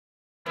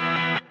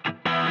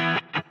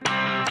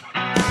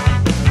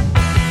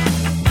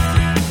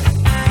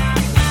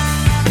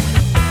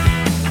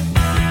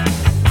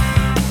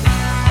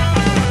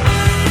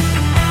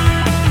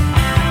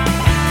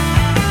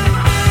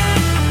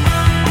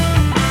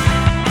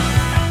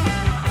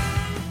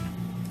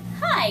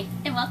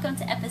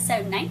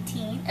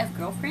19 of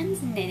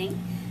Girlfriends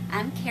Knitting.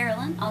 I'm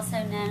Carolyn,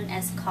 also known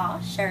as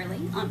Caw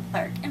Shirley on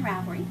Plurk and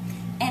Ravelry,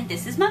 and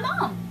this is my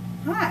mom.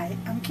 Hi,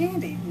 I'm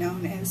Candy,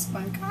 known as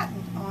Spun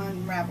Cotton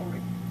on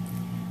Ravelry.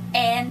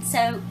 And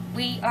so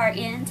we are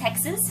in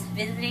Texas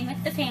visiting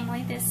with the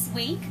family this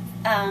week.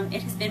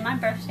 It has been my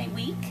birthday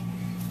week,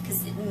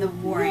 because in the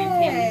Warren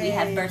family we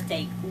have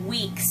birthday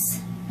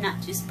weeks, not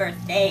just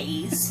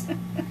birthdays.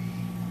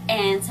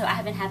 And so I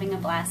have been having a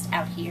blast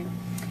out here.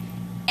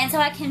 And so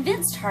I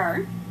convinced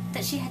her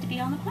that she had to be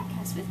on the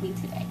podcast with me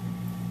today.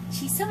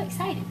 She's so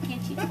excited,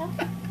 can't you tell?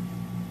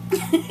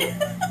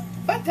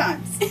 Fun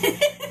times.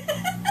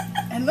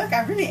 And look,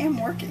 I really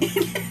am working.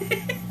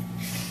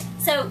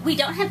 So we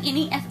don't have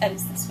any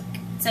FOs this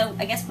week. So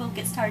I guess we'll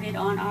get started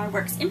on our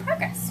works in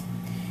progress.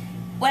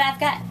 What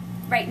I've got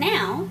right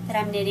now that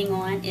I'm knitting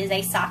on is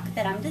a sock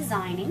that I'm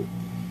designing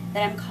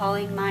that I'm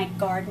calling my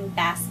Garden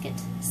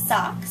Basket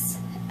Socks.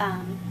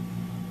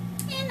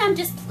 And I'm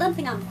just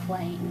something I'm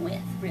playing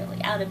with,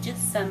 really, out of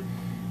just some,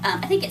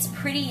 I think it's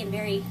pretty and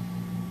very,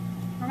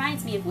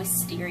 reminds me of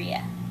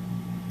Wisteria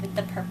with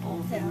the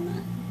purples and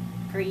the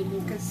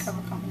greens. Good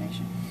color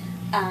combination.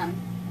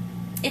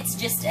 It's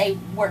just a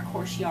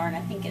workhorse yarn.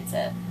 I think it's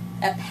a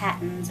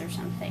Patons or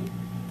something.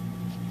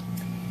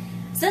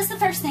 So that's the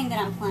first thing that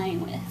I'm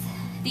playing with.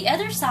 The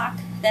other sock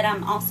that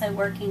I'm also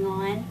working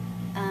on,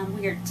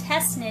 we are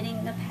test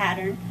knitting the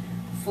pattern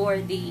for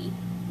the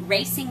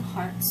Racing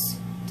Hearts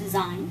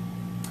design.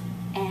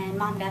 And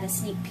Mom got a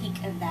sneak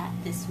peek of that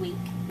this week.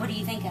 What do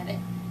you think of it?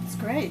 It's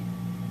great.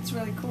 It's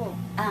really cool.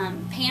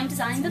 Pam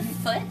designed the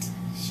foot.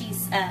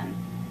 She's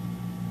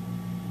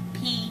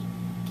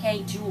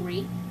PK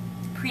Jewelry.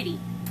 Pretty.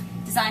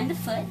 Designed the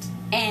foot,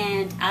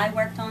 and I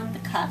worked on the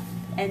cuff,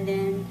 and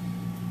then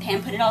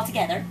Pam put it all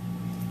together.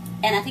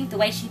 And I think the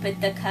way she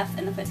put the cuff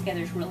and the foot together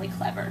is really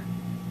clever.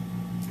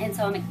 And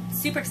so I'm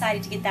super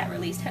excited to get that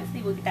released.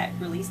 Hopefully we'll get that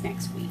released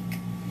next week.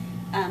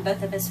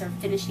 Both of us are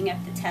finishing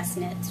up the test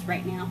knits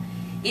right now.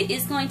 It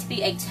is going to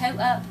be a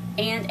toe-up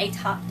and a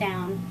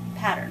top-down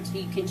pattern, so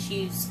you can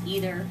choose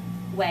either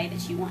way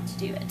that you want to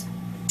do it.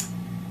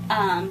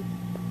 And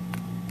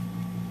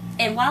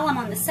while I'm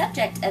on the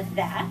subject of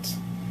that,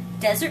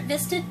 Desert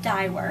Vista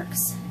Dye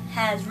Works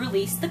has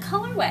released the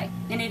colorway,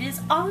 and it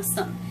is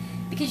awesome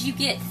because you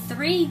get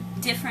 3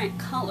 different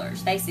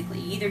colors, basically.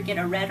 You either get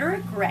a red or a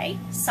gray,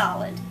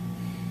 solid.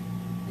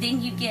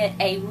 Then you get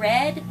a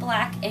red,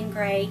 black, and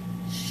gray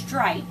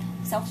stripe,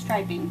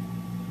 self-striping.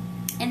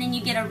 And then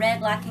you get a red,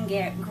 black, and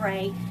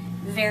gray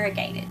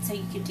variegated. So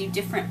you could do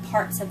different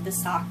parts of the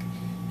sock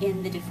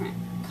in the different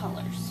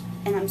colors.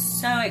 And I'm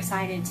so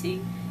excited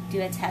to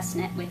do a test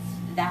knit with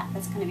that.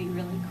 That's going to be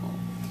really cool.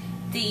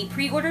 The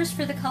pre-orders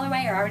for the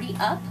colorway are already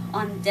up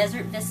on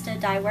Desert Vista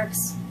Dye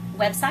Works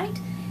website.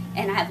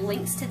 And I have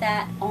links to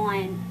that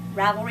on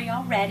Ravelry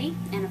already.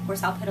 And of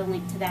course I'll put a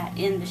link to that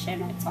in the show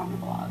notes on the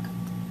blog.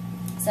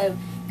 So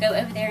go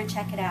over there and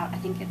check it out. I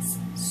think it's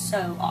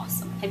so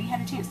awesome. Have you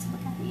had a chance to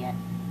look at it yet?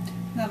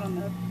 Not on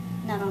the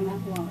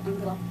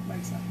blog.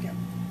 Website, yeah.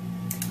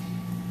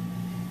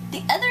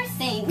 The other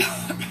thing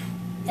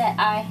that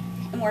I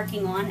am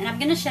working on, and I'm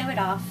going to show it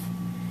off,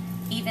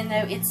 even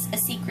though it's a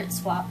secret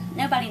swap.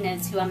 Nobody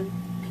knows who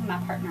my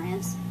partner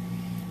is.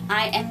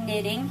 I am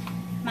knitting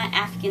my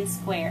Afghan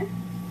square.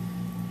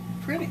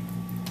 Pretty.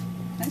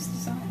 Nice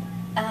design.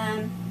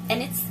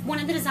 And it's one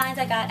of the designs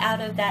I got out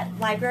of that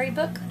library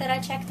book that I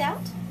checked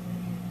out.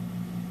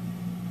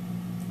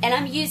 And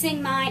I'm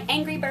using my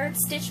Angry Bird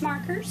stitch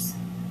markers.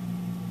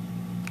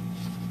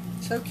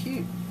 So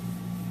cute.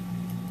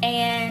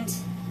 And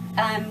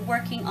I'm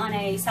working on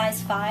a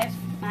size 5,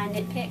 my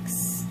Knit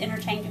Picks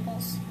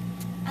interchangeables.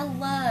 I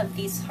love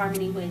these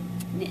Harmony Wood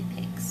Knit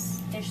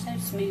Picks. They're so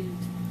smooth.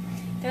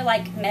 They're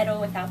like metal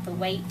without the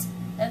weight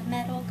of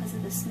metal because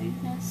of the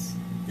smoothness.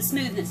 The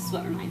smoothness is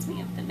what reminds me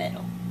of the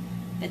metal.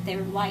 But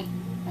they're light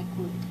like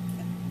wood.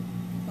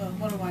 Well,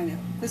 what do I know?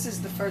 This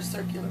is the first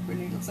circular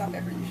needles I've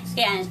ever used.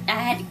 Yeah, and I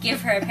had to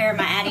give her a pair of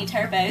my Addy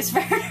Turbos for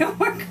her to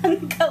work on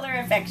the color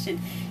affection.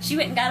 She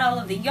went and got all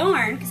of the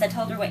yarn because I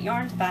told her what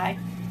yarn to buy.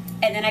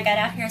 And then I got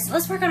out here and said,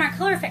 let's work on our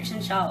color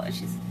affection shawl. And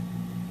she's,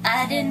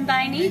 I didn't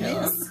buy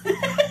needles.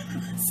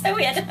 So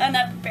we had to hunt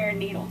up a pair of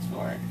needles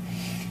for her.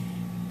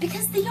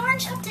 Because the yarn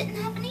shop didn't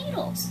have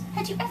needles.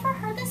 Had you ever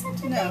heard this such a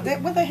thing? No,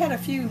 they had a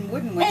few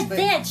wooden ones.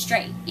 They had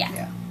straight, yeah.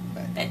 Yeah.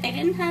 But they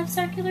didn't have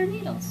circular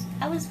needles.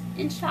 I was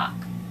in shock.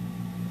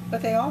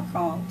 But they are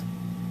called.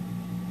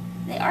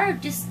 They are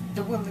just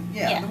the wool.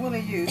 Yeah, the wool they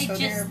use.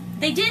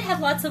 They did have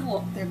lots of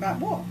wool. They're about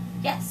wool.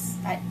 Yes,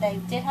 they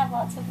did have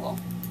lots of wool.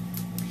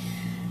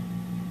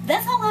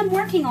 That's all I'm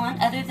working on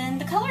other than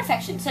the color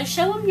affection. So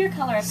show them your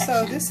color affection.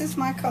 So this is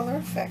my color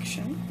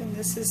affection, and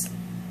this is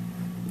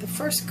the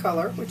first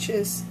color, which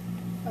is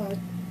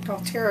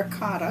called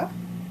Terracotta,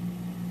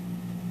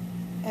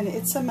 and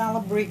it's a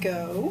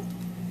Malabrigo.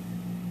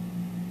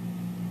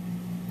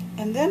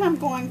 And then I'm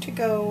going to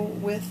go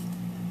with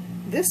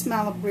this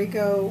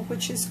Malabrigo,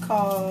 which is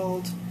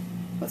called,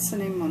 what's the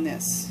name on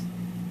this?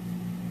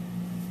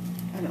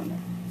 I don't know.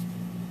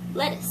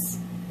 Lettuce.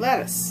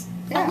 Lettuce.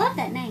 Yeah. I love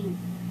that name.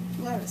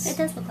 lettuce. It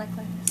does look like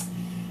lettuce.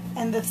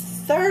 And the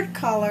third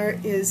color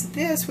is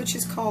this, which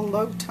is called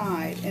Low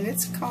Tide, and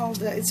it's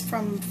called it's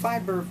from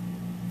Fiberfile,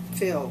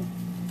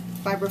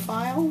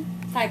 Fiberfile,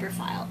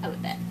 I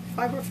would bet.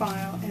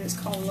 Fiberfile, and it's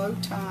called Low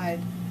Tide,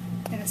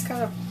 and it's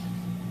got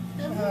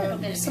A little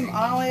bit of some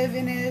everything. olive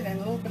in it and a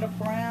little bit of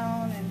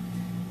brown, and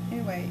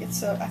anyway,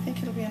 it's I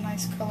think it'll be a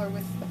nice color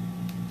with the.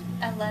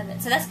 I love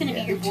it. So that's going to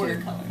Yeah, be your me too.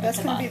 border color. That's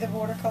going to be the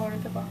border color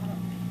at the bottom.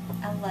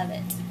 I love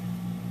it.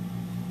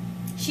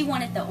 She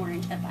wanted the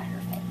orange up by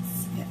her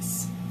face.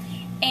 Yes.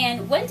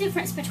 And one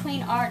difference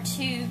between our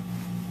two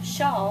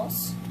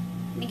shawls,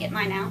 let me get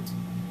mine out.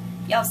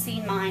 Y'all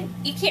seen mine.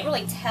 You can't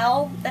really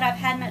tell that I've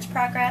had much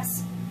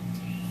progress,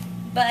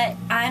 but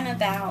I'm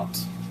about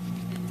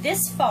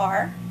this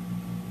far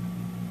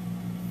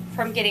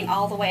from getting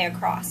all the way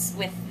across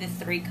with the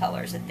 3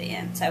 colors at the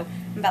end. So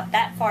I'm about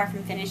that far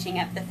from finishing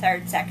up the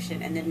 3rd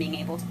section and then being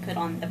able to put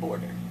on the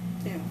border.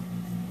 Yeah.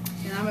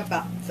 And I'm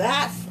about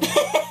that.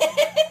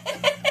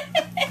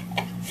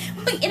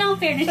 But in all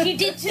fairness, you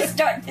did just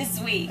start this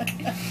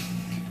week.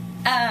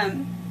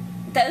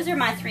 Those are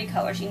my 3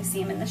 colors. You can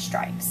see them in the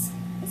stripes.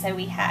 And so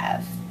we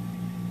have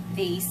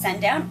the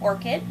Sundown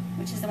Orchid,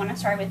 which is the one I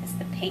started with, is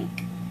the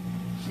pink.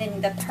 Then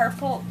the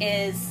purple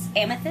is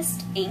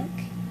Amethyst Ink.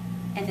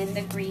 And then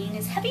the green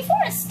is Happy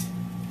Forest.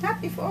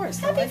 Happy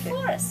Forest. I Happy like it.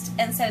 Forest.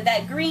 And so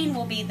that green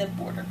will be the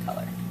border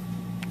color.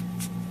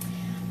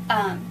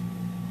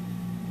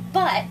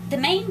 But the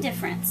main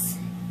difference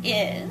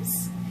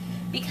is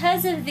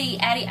because of the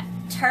Addy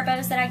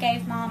turbos that I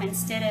gave Mom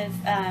instead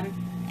of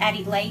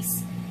Addy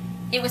lace,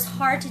 it was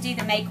hard to do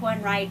the make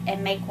one right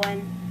and make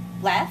one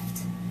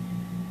left.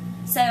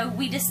 So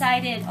we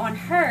decided on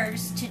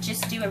hers to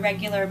just do a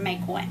regular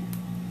make one.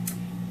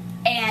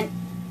 And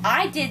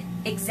I did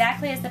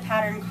exactly as the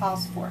pattern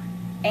calls for.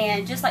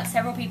 And just like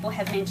several people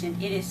have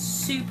mentioned, it is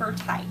super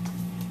tight.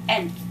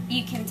 And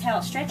you can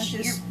tell, stretch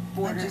your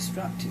border. I just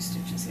dropped 2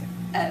 stitches here.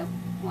 Oh,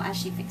 well, as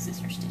she fixes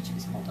her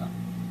stitches, hold on.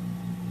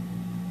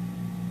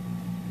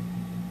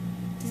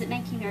 Does it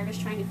make you nervous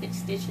trying to fix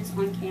stitches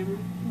on camera?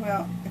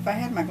 Well, if I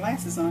had my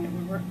glasses on, it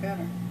would work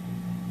better.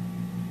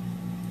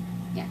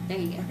 Yeah, there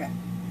you go. Okay.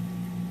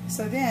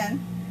 So then,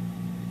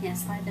 Yeah,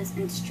 slide this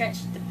and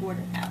stretch the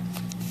border out.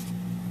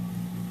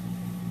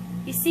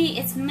 You see,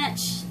 it's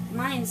much,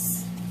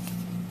 mine's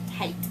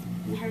tight,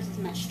 and hers is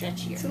much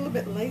stretchier. it's a little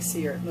bit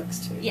lacier, it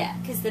looks too. Yeah,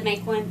 because the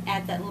make one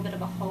adds that little bit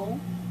of a hole.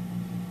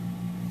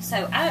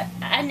 So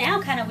I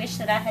now kind of wish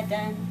that I had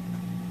done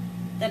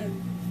the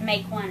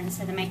make one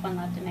instead of make one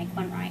left and make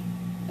one right.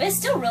 But it's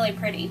still really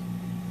pretty.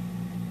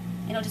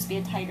 It'll just be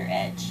a tighter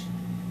edge.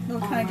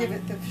 It'll kind of give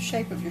it the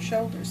shape of your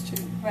shoulders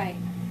too. Right.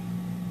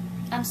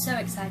 I'm so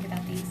excited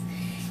about these.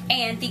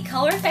 And the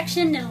Color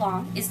Affection Knit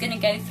Along is going to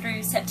go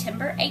through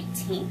September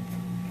 18th.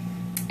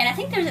 And I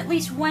think there's at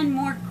least one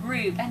more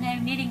group. I know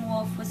Knitting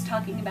Wolf was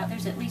talking about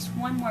there's at least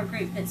one more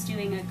group that's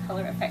doing a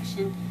Color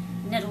Affection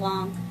Knit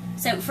Along.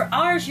 So for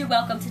ours, you're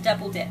welcome to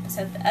double dip.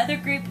 So if the other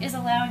group is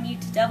allowing you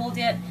to double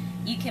dip,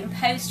 you can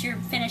post your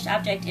finished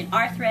object in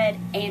our thread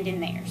and in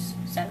theirs.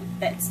 So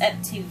that's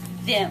up to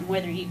them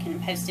whether you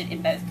can post it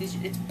in both, because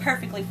it's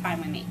perfectly fine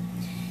with me.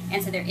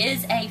 And so there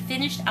is a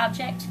finished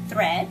object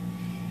thread,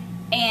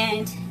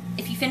 and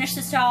if you finish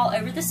the stall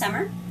over the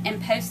summer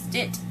and post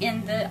it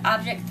in the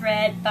object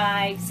thread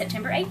by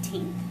September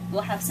 18th,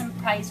 we'll have some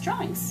prize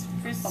drawings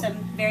for some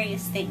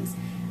various things.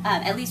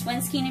 At least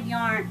one skein of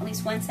yarn, at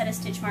least one set of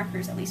stitch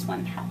markers, at least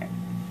one pattern.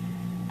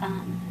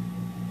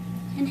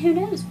 And who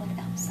knows what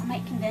else. I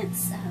might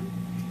convince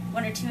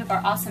one or two of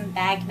our awesome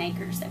bag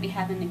makers that we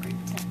have in the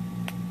group to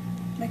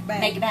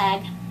make a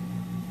bag.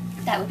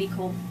 That would be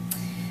cool.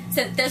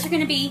 So those are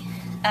going to be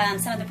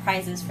some of the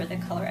prizes for the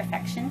Color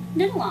Affection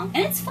Knit Along.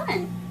 And it's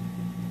fun.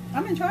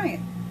 I'm enjoying it.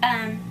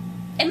 And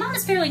Mom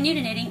is fairly new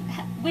to knitting.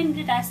 When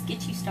did I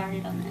get you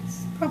started on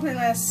this? Probably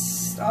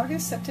last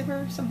August,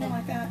 September, something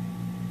like that.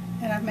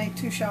 And I've made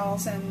 2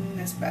 shawls, and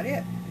that's about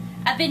it.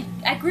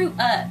 I grew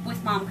up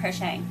with Mom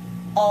crocheting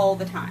all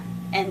the time.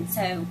 And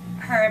so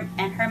her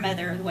and her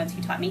mother are the ones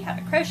who taught me how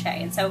to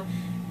crochet. And so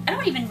I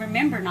don't even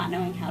remember not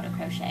knowing how to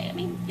crochet. I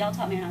mean, y'all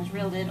taught me when I was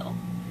real little.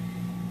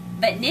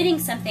 But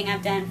knitting's something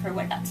I've done for,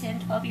 what, about 10,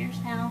 12 years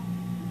now?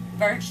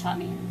 Verge taught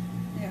me.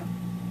 Yeah.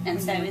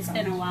 And so it's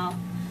been a while.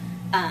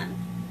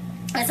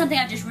 It's something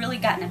I've just really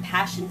gotten a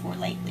passion for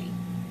lately.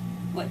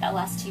 What, the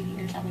last 2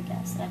 years, I would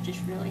guess. That I've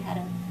just really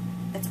had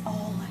that's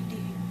all I do.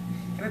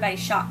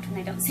 Everybody's shocked when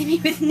they don't see me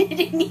with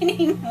knitting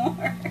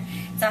anymore.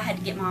 So I had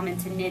to get Mom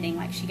into knitting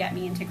like she got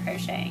me into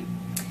crocheting.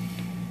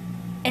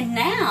 And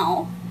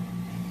now,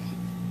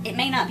 it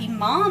may not be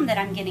Mom that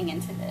I'm getting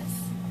into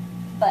this,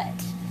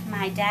 but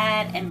my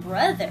dad and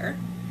brother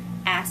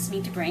asked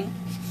me to bring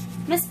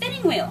my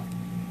spinning wheel.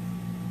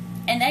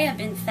 And they have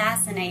been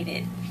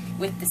fascinated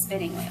with the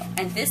spinning wheel.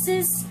 And this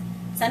is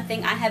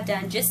something I have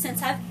done just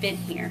since I've been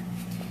here.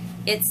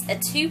 It's a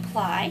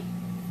 2-ply.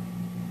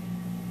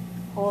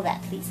 Hold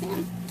that, please,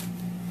 ma'am.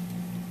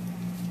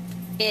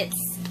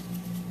 It's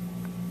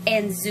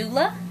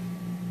Anzula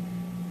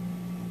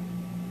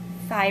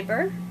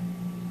fiber.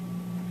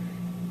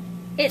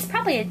 It's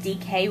probably a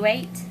DK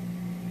weight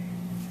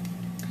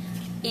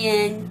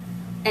in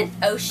an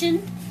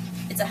ocean.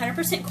 It's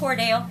 100%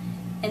 Cordale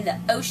in the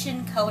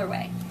ocean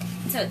colorway.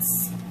 And so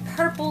it's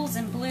purples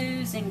and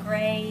blues and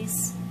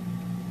grays.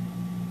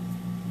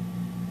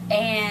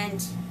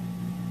 And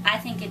I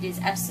think it is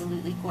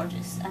absolutely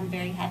gorgeous. I'm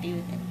very happy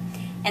with it.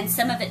 And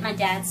some of it my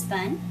dad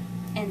spun,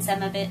 and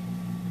some of it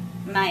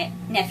my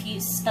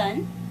nephews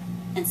spun,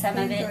 and some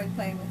of it enjoyed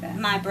playing with that.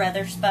 my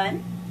brother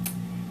spun.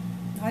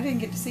 I didn't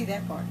get to see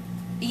that part.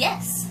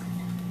 Yes,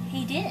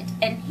 he did.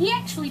 And he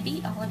actually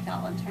beat all of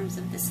y'all in terms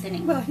of the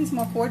spinning. Well, he's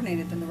more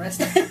coordinated than the rest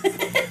of us.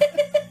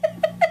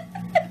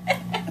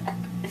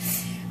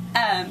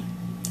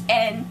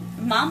 And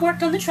Mom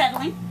worked on the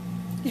treadling.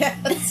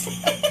 Yes.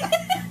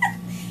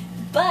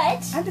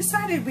 But I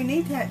decided we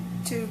need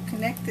to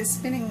connect this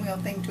spinning wheel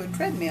thing to a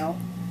treadmill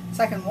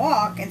so I can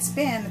walk and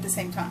spin at the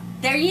same time.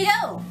 there you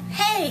go.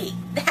 Hey,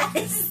 that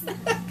is...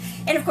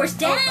 And of course,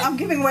 Dad... Oh, I'm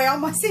giving away all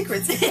my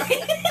secrets.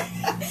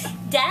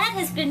 Dad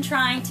has been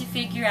trying to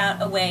figure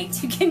out a way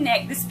to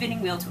connect the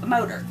spinning wheel to a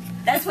motor.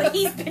 That's what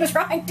he's been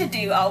trying to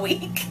do all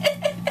week.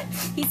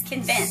 He's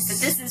convinced that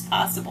this is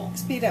possible.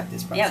 Speed up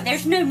this process. Yeah,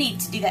 there's no need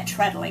to do that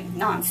treadling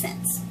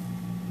nonsense.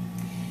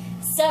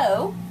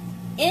 So,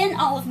 in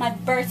all of my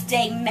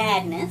birthday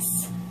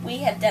madness, we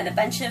have done a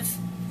bunch of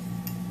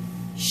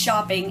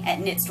shopping at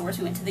knit stores.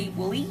 We went to the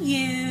Woolly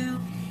U,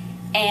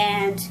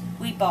 and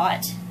we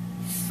bought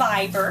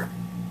fiber,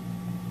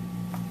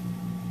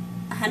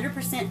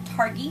 100%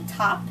 Targhee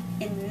top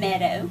in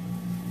Meadow.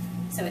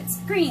 So it's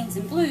greens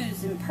and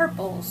blues and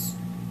purples,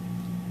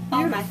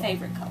 all my Beautiful.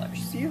 favorite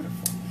colors.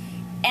 Beautiful.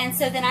 And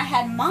so then I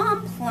had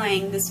Mom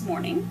playing this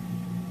morning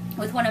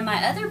with one of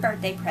my other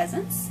birthday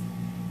presents,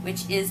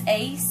 which is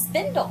a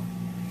spindle.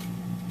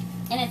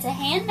 And it's a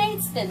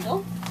handmade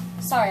spindle.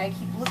 Sorry, I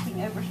keep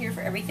looking over here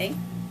for everything.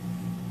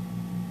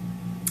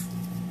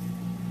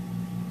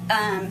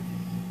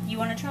 You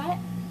want to try it?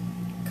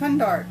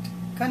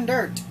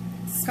 Kundert.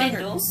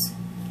 Spindles.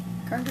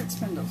 Kundert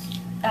spindles.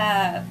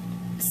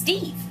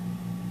 Steve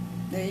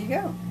There you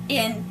go.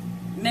 in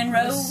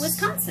Monroe, Yes.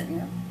 Wisconsin.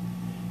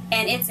 Yeah.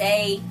 And it's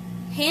a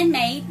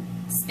handmade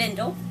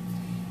spindle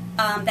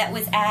that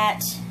was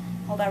at,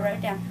 hold on, I wrote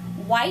it down,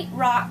 White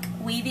Rock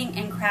Weaving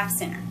and Craft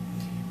Center.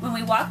 When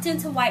we walked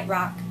into White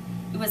Rock,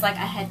 it was like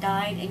I had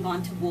died and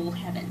gone to wool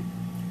heaven.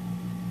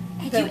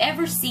 Had you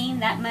ever seen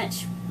that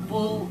much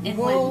wool in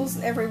Wools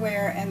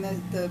everywhere, and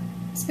the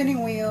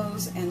spinning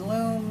wheels and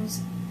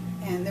looms,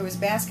 and there was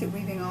basket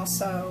weaving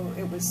also.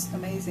 It was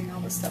amazing, all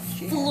the stuff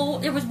she had. floor?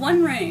 There was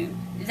one room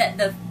that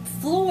the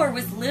floor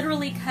was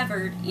literally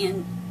covered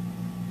in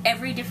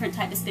every different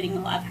type of spinning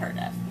wheel I've heard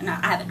of. And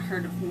I haven't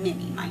heard of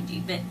many, mind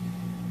you, but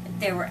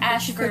there were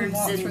But you couldn't Ashfords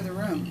walk and through the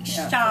room.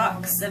 Yeah,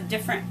 shocks of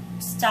different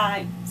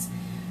styles.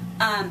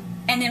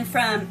 And then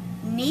from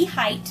knee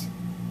height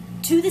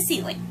to the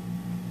ceiling,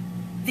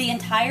 the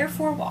entire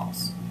four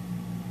walls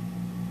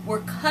were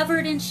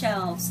covered in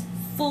shelves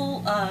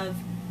full of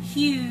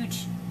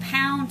huge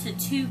pound to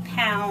 2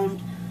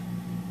 pound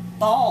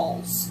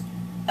balls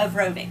of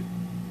roving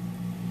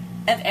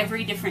of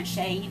every different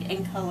shade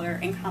and color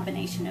and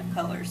combination of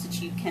colors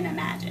that you can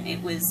imagine.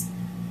 It was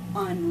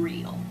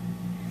unreal.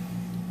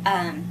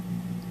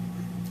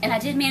 And I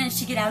did manage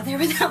to get out of there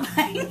without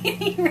buying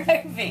any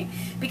roving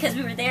because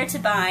we were there to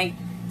buy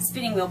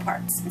spinning wheel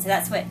parts. And so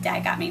that's what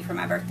Dad got me for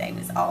my birthday,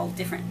 was all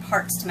different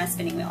parts to my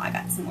spinning wheel. I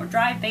got some more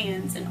drive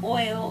bands and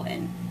oil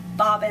and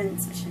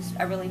bobbins, which is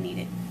I really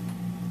needed.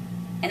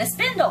 And a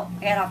spindle.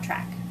 I got off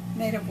track.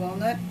 Made of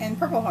walnut and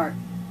purple heart.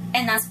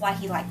 And that's why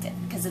he liked it,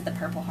 because of the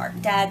purple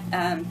heart. Dad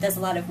does a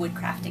lot of wood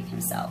crafting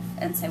himself.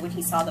 And so when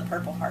he saw the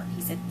purple heart,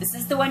 he said, "This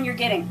is the one you're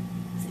getting."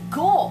 I said,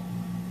 "Cool."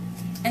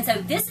 And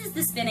so this is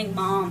the spinning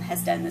Mom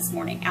has done this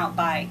morning out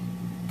by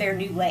their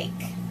new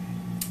lake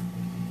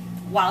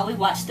while we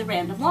watch the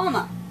Random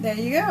Llama. There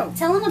you go.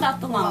 Tell them about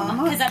the llama,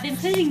 Llama. because I've been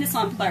putting this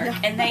on Plurk, Yeah.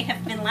 and they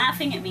have been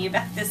laughing at me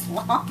about this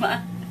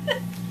llama.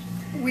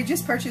 We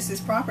just purchased this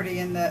property,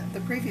 and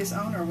the previous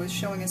owner was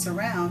showing us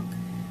around,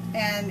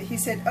 and he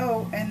said,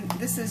 "Oh, and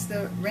this is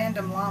the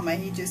Random Llama.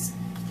 He just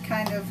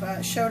kind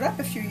of showed up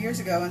a few years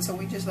ago, and so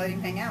we just let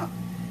him hang out."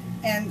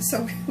 And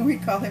so we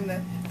call him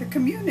the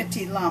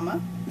community llama.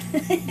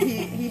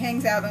 he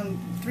hangs out on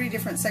 3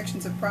 different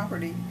sections of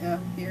property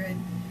here,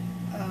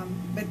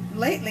 but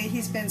lately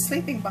he's been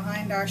sleeping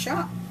behind our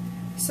shop.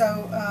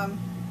 So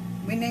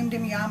we named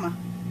him Yama.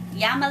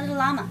 Yama the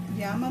llama.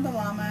 Yama the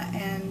llama,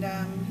 and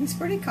he's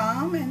pretty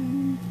calm,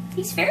 and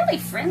He's fairly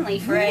friendly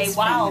for He a is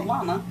wild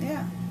friendly. llama.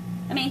 yeah.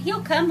 I mean,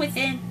 he'll come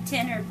within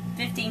 10 or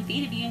 15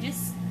 feet of you and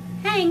just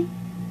hang.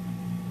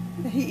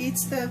 He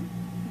eats the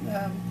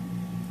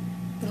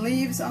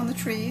leaves on the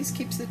trees,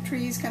 keeps the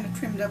trees kind of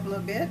trimmed up a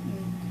little bit,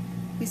 and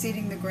he's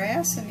eating the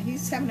grass, and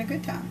he's having a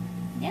good time.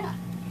 Yeah.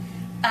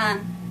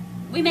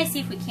 We may see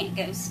if we can't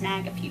go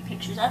snag a few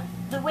pictures up.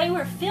 The way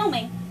we're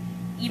filming,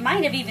 you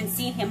might have even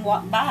seen him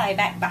walk by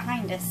back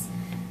behind us.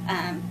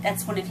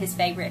 That's one of his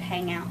favorite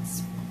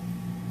hangouts.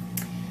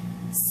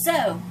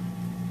 So,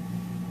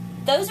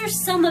 those are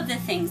some of the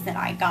things that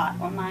I got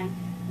on my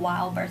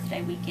while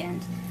birthday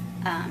weekend.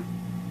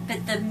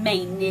 But the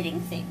main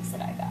knitting things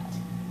that I got.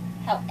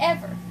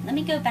 However, let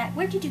me go back.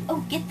 Where did you?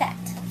 Oh, get that.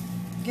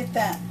 Get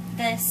that.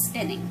 The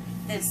spinning.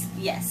 This,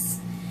 yes.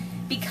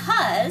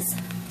 Because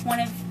one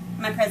of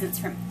my presents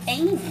from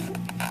Amy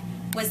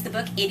was the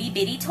book Itty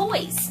Bitty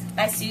Toys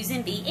by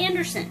Susan B.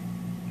 Anderson.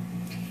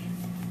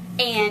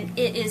 And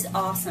it is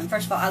awesome.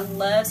 First of all, I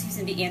love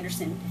Susan B.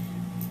 Anderson.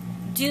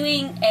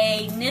 Doing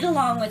a knit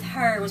along with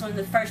her was one of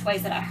the first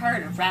ways that I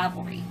heard of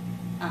Ravelry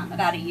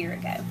about a year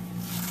ago.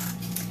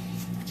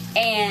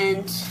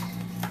 And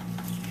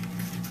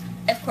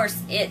of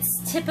course,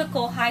 it's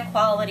typical high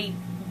quality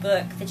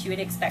book that you would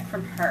expect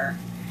from her.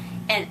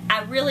 And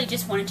I really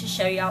just wanted to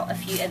show y'all a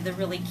few of the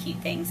really cute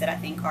things that I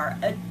think are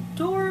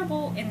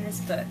adorable in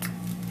this book.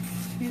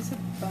 Here's a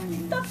bunny.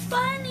 The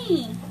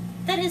bunny!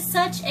 That is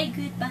such a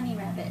good bunny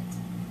rabbit.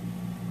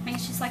 I mean,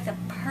 it's just like the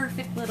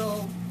perfect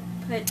little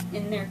put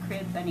in their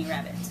crib bunny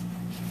rabbit.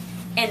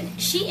 And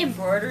she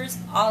embroiders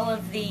all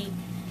of the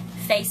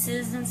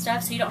faces and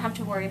stuff, so you don't have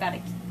to worry about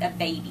a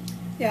baby.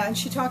 Yeah, and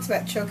she talks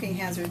about choking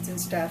hazards and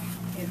stuff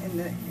in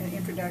the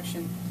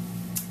introduction.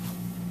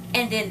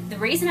 And then the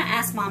reason I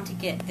asked Mom to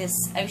get this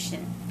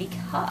ocean,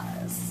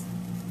 because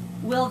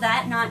will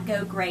that not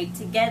go great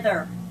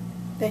together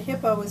The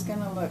hippo is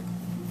going to look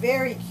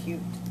very cute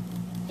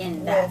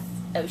in that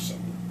with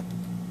ocean?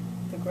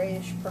 the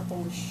grayish,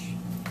 purplish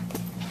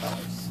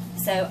colors.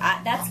 So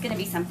that's going to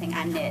be something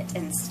I knit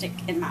and stick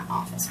in my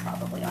office,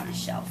 probably on a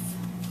shelf.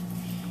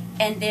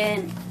 And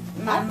then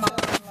my I'm mom...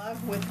 in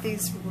love with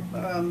these,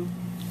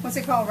 what's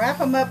it called? Wrap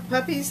 'em up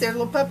puppies. They're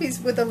little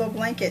puppies with a little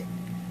blanket.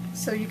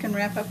 So you can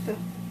wrap up the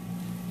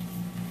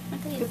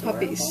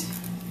puppies.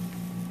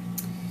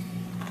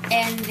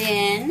 And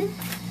then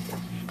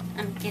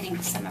I'm getting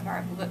some of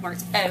our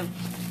bookmarks. Oh,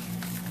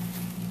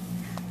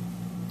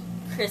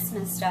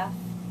 Christmas stuff.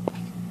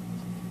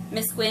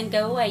 Miss Gwen,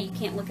 go away. You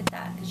can't look at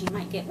that because you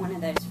might get one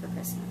of those for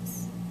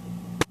Christmas.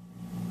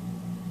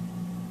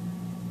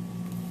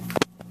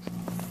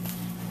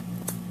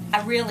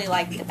 I really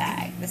like the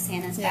bag, the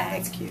Santa's Yeah,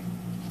 bag. that's cute.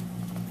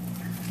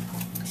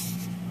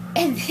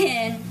 And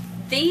then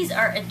these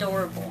are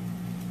adorable.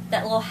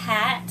 That little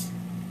hat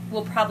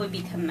will probably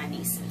become my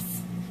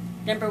niece's.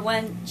 Number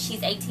one,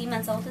 she's 18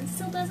 months old and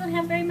still doesn't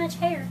have very much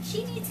hair.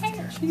 She needs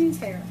hair. She needs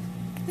hair.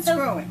 It's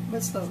growing,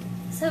 but slowly.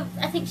 So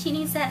I think she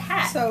needs that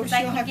hat. So 'cause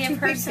I she'll can have give two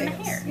her big some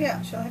tails. hair.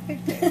 Yeah, she'll have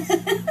big tails.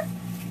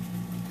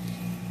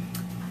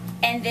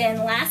 And then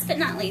last but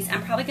not least,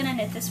 I'm probably going to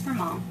knit this for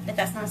Mom, but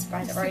that's not a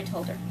surprise. I've already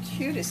told her.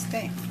 Cutest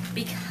thing.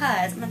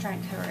 Because I'm going to try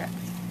and cover up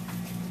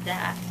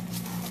that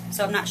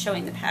so I'm not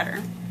showing the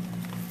pattern.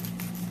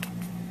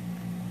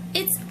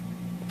 It's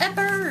a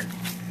bird.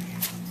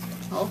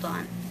 Hold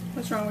on.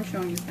 What's wrong with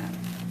showing the pattern?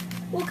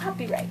 Well,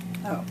 copyright.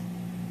 Oh.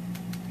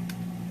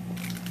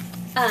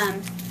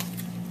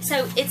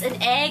 So it's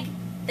an egg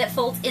that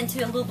folds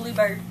into a little blue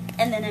bird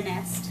and then a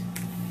nest.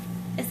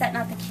 Is that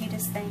not the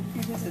cutest thing?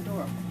 It is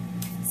adorable.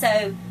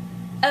 So,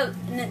 oh,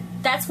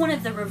 that's one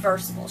of the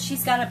reversibles.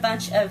 She's got a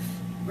bunch of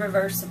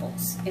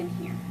reversibles in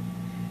here.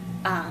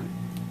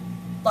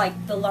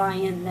 Like the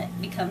lion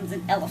that becomes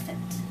an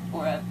elephant,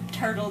 or a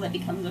turtle that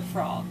becomes a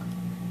frog.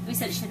 We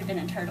said it should have been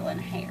a turtle and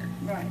a hare.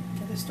 Right,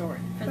 for the story.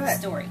 For the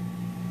story.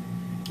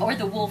 Or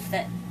the wolf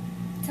that...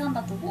 Tell them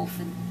about the wolf.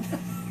 And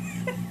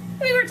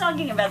we were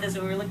talking about this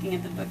when we were looking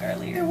at the book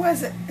earlier. There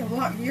was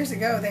years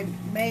ago, they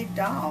made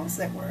dolls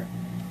that were...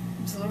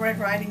 It was Little Red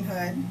Riding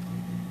Hood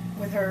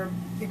with her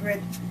big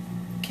red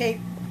cape,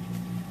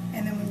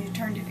 and then when you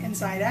turned it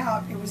inside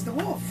out, it was the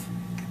wolf.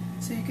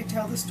 So you could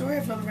tell the story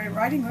of Little Red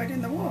Riding Hood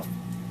and the wolf.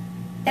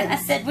 And I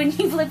said, when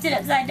you flipped it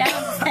upside down,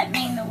 does that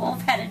mean the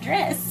wolf had a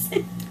dress?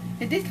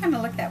 It did kind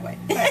of look that way,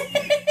 but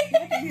you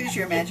have to use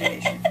your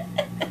imagination.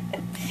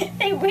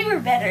 We were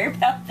better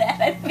about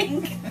that, I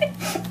think,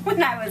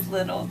 when I was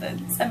little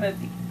than some of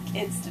the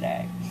kids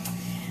today.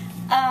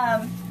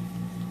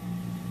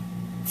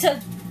 So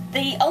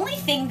the only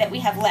thing that we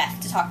have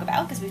left to talk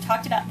about, because we've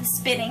talked about the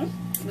spinning,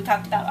 we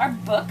talked about our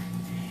book,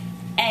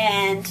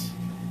 and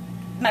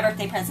my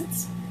birthday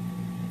presents,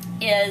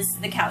 is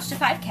the Couch to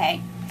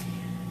 5K.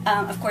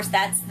 Of course,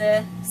 that's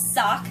the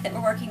sock that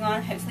we're working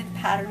on. Hopefully the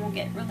pattern will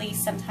get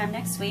released sometime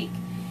next week.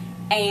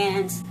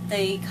 And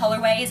the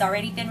colorway has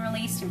already been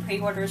released and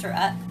pre-orders are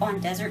up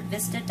on Desert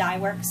Vista Dye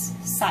Works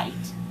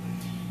site.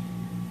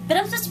 But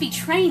I'm supposed to be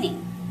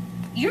training.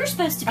 You're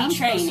supposed to be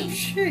training.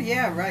 Sure,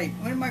 yeah, right.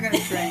 When am I going to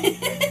train?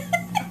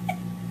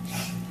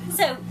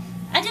 So,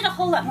 I did a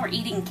whole lot more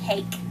eating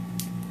cake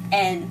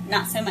and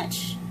not so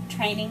much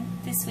training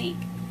this week.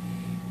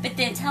 But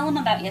then tell them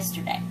about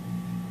yesterday.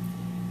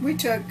 We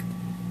took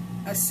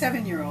a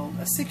 7-year-old,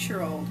 a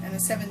 6-year-old, and a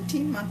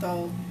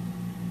 17-month-old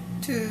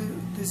to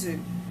the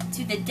zoo.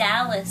 To the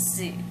Dallas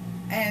Zoo.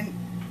 And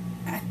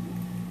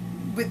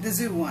with the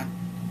zoo one.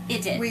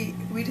 It did.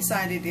 We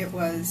decided it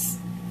was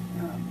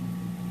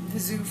the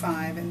zoo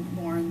 5 and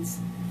Lauren's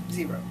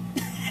 0.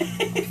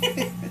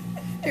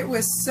 It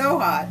was so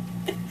hot,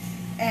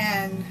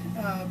 and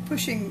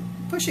pushing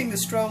the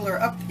stroller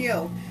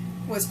uphill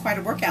was quite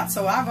a workout.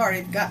 So I've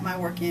already got my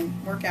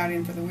workout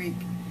in for the week.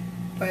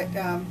 But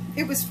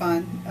it was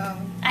fun.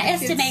 I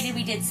estimated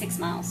we did 6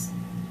 miles.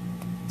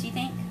 Do you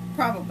think?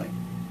 Probably.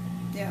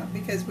 Yeah,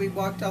 because we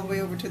walked all the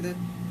way over to the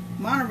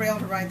monorail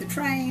to ride the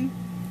train,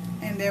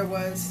 and there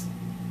was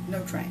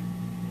no train.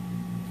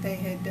 They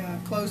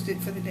had closed it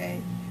for the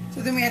day.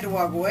 So then we had to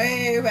walk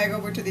way back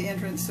over to the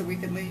entrance so we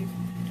could leave.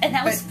 And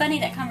that was funny,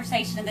 that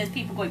conversation of those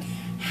people going,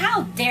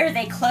 how dare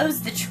they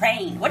close the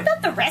train? What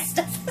about the rest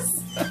of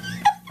us?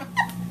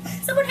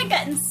 Someone had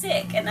gotten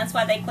sick, and that's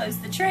why they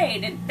closed the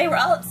train. And they were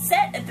all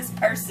upset at this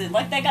person,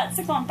 like they got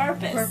sick on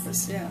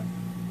purpose. Yeah.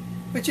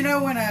 But you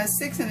know, when a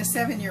 6- and a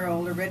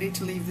 7-year-old are ready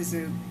to leave the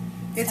zoo,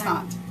 it's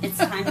hot. It's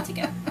time to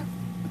go.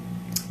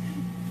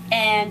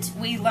 And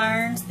we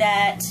learned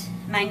that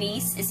my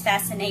niece is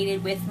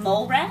fascinated with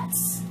mole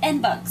rats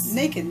and bugs.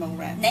 Naked mole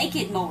rats.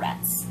 Naked mole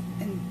rats.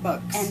 And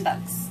bugs. And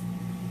bugs.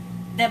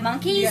 The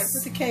monkeys. You gotta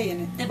put the K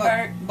in it. The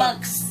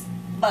bugs.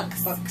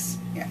 Bugs.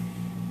 Yeah.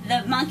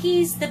 The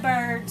monkeys, the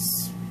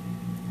birds,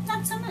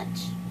 not so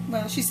much.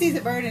 Well, she sees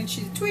a bird and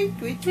she's tweet,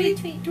 tweet, tweet,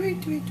 tweet,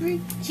 tweet, tweet,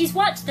 tweet. She's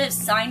watched those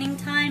signing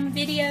time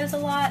videos a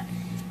lot,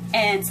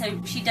 and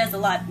so she does a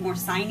lot more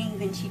signing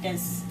than she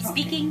does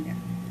speaking.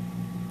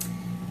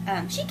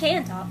 Yeah. She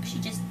can talk, she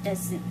just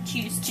doesn't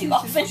choose to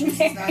often.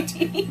 Not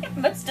to.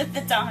 Most of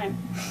the time.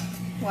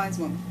 Wise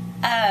woman.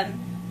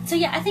 So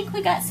yeah, I think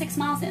we got 6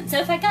 miles in. So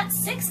if I got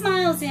 6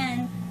 miles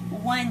in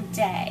one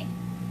day,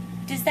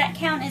 does that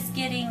count as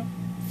getting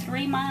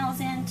 3 miles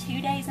in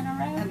 2 days in a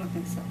row? I don't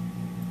think so.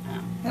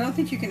 Oh. I don't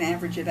think you can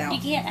average it out.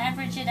 You can't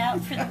average it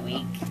out for the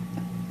week.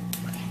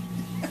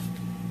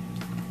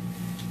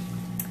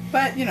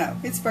 But, you know,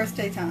 it's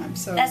birthday time,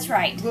 so... That's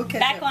right. We'll catch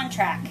back up. on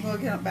track. We'll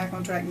get back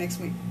on track next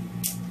week.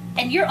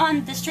 And you're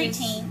on the street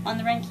team on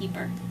the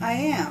Runkeeper. I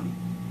am.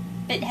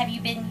 But have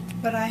you been...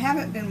 But I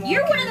haven't been walking.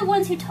 You're one of the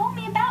ones who told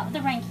me about the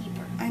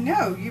Runkeeper. I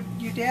know.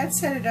 Your dad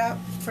set it up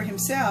for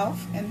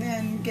himself and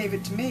then gave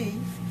it to me.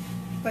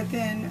 But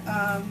then,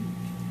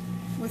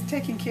 with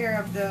taking care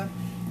of the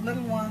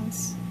little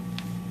ones,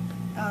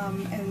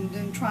 and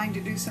then trying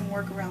to do some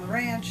work around the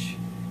ranch,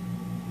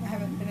 I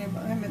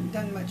haven't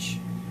done much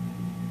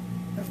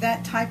of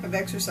that type of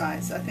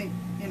exercise. I think,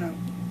 you know,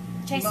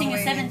 chasing a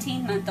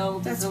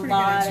 17-month-old is a pretty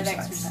lot good of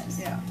exercise.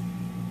 Yeah.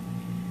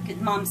 Good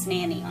mom's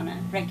nanny on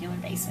a regular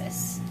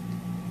basis.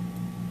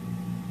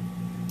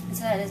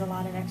 So that is a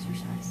lot of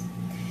exercise.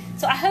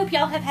 So I hope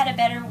y'all have had a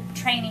better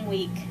training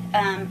week.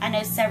 I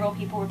know several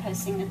people were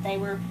posting that they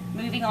were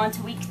moving on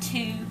to week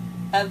 2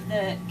 of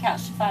the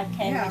Couch to 5K,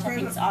 Yeah, which I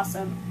think is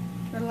awesome.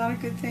 Heard a lot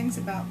of good things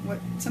about what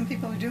some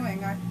people are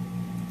doing. I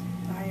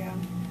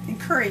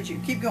encourage you.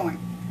 Keep going.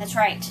 That's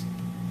right.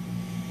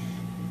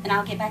 And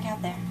I'll get back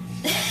out there.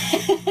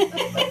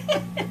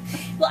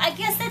 Well, I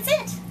guess that's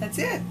it. That's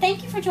it.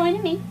 Thank you for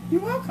joining me.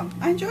 You're welcome.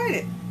 I enjoyed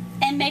it.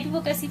 And maybe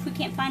we'll go see if we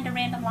can't find a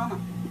random llama.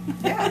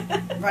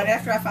 Yeah. Right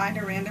after I find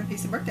a random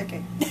piece of birthday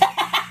cake.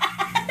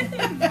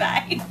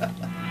 Bye.